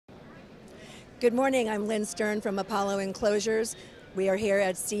Good morning, I'm Lynn Stern from Apollo Enclosures. We are here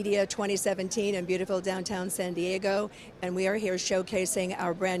at CEDIA 2017 in beautiful downtown San Diego, and we are here showcasing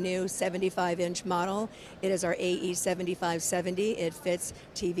our brand new 75-inch model. It is our AE7570. It fits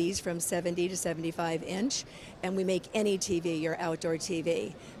TVs from 70 to 75 inch, and we make any TV your outdoor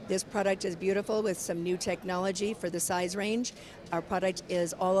TV. This product is beautiful with some new technology for the size range. Our product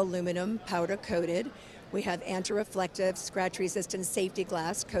is all aluminum, powder coated. We have anti-reflective, scratch-resistant safety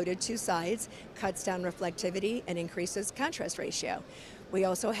glass coated two sides, cuts down reflectivity and increases contrast ratio. We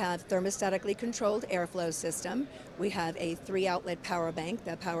also have thermostatically controlled airflow system. We have a 3-outlet power bank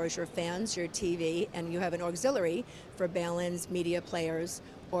that powers your fans, your TV, and you have an auxiliary for balance, media players,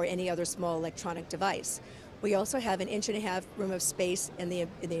 or any other small electronic device. We also have an 1.5-inch room of space in the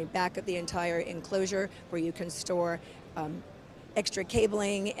back of the entire enclosure where you can store extra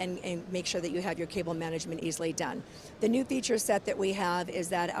cabling and make sure that you have your cable management easily done. The new feature set that we have is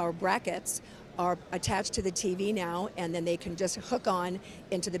that our brackets are attached to the TV now, and then they can just hook on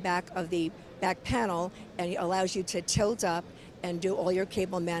into the back of the back panel, and it allows you to tilt up and do all your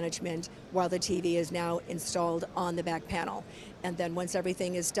cable management while the TV is now installed on the back panel. And then once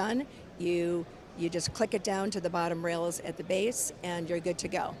everything is done, you just click it down to the bottom rails at the base and you're good to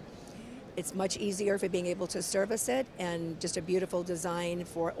go. It's much easier for being able to service it, and just a beautiful design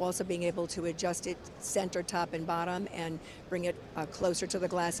for also being able to adjust it center, top, and bottom and bring it closer to the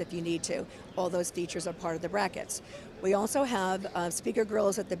glass if you need to. All those features are part of the brackets. We also have speaker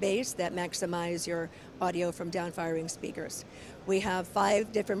grills at the base that maximize your audio from downfiring speakers. We have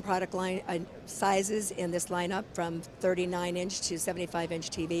 5 different product line sizes in this lineup, from 39-inch to 75-inch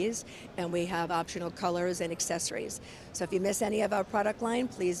TVs, and we have optional colors and accessories. So if you miss any of our product line,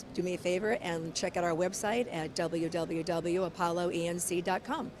 please do me a favor and check out our website at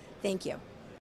www.apolloenc.com. Thank you.